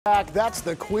That's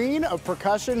the queen of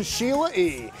percussion, Sheila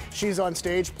E. She's on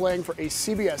stage playing for a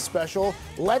CBS special,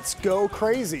 Let's Go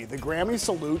Crazy, the Grammy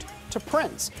salute to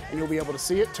Prince. And you'll be able to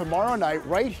see it tomorrow night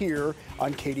right here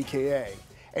on KDKA.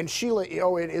 And Sheila E,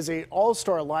 it is an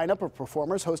all-star lineup of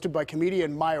performers hosted by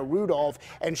comedian Maya Rudolph.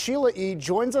 And Sheila E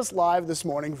joins us live this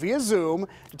morning via Zoom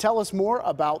to tell us more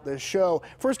about this show.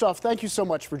 First off, thank you so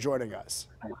much for joining us.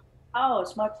 Oh,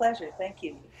 it's my pleasure. Thank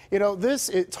you. You know,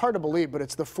 it's hard to believe, but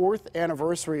it's the 4th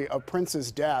anniversary of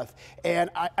Prince's death. And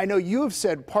I know you have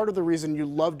said part of the reason you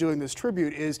love doing this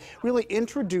tribute is really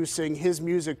introducing his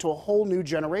music to a whole new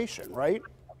generation, right?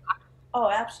 Oh,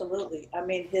 absolutely. I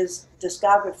mean, his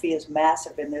discography is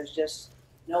massive, and there's just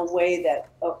no way that,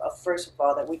 first of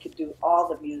all, that we could do all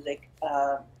the music.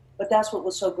 But that's what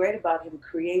was so great about him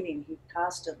creating. He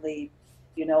constantly,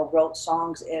 wrote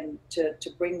songs, and to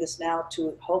bring this now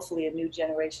to hopefully a new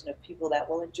generation of people that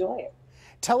will enjoy it.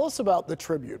 Tell us about the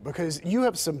tribute, because you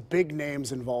have some big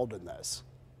names involved in this.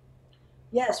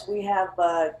 Yes, we have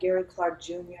Gary Clark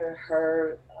Jr.,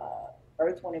 her,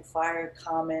 Earth, Wind & Fire,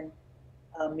 Common,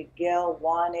 Miguel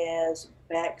Juanes,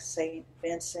 Beck, St.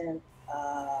 Vincent.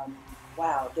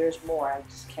 Wow, there's more. I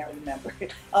just can't remember.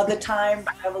 The Time,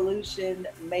 Revolution,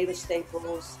 Mavis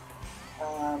Staples.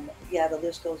 Yeah, the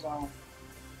list goes on.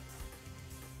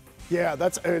 Yeah,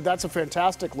 that's a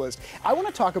fantastic list. I want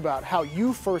to talk about how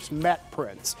you first met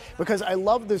Prince, because I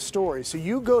love this story. So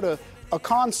you go to a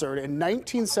concert in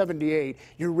 1978,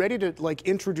 you're ready to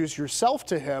introduce yourself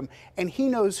to him, and he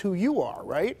knows who you are,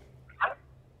 right?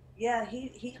 Yeah,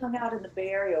 he hung out in the Bay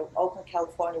Area, Oakland,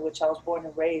 California, which I was born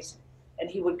and raised, and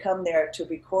he would come there to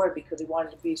record because he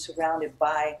wanted to be surrounded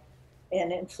by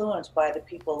and influenced by the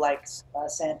people like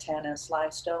Santana and Sly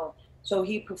Stone. So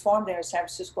he performed there in San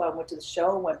Francisco. I went to the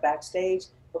show, went backstage,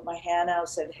 put my hand out,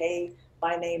 said, "Hey,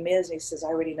 my name is," and he says, "I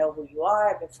already know who you are.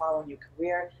 I've been following your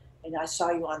career, and I saw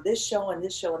you on this show and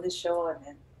this show and this show,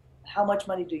 and how much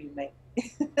money do you make?"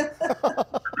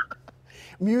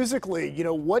 Musically,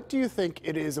 what do you think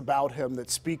it is about him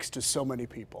that speaks to so many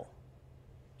people?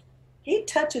 He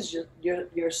touches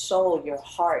your soul, your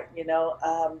heart.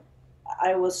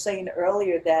 I was saying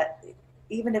earlier that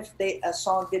even if a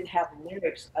song didn't have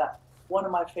lyrics, one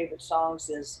of my favorite songs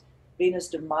is Venus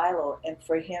de Milo, and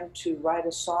for him to write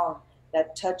a song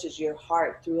that touches your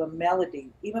heart through a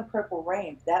melody, even Purple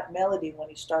Rain, that melody when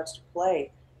he starts to play,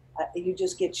 you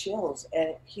just get chills.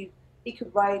 And he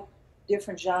could write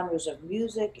different genres of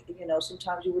music.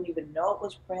 Sometimes you wouldn't even know it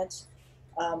was Prince.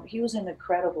 He was an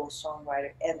incredible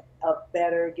songwriter and a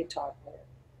better guitar player.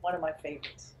 One of my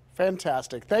favorites.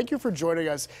 Fantastic. Thank you for joining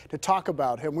us to talk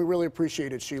about him. We really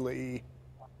appreciate it, Sheila E.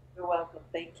 You're welcome.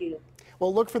 Thank you.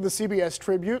 Well, look for the CBS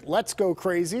tribute, Let's Go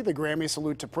Crazy, the Grammy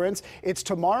salute to Prince. It's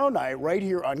tomorrow night right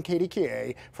here on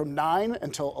KDKA from 9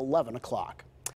 until 11 o'clock.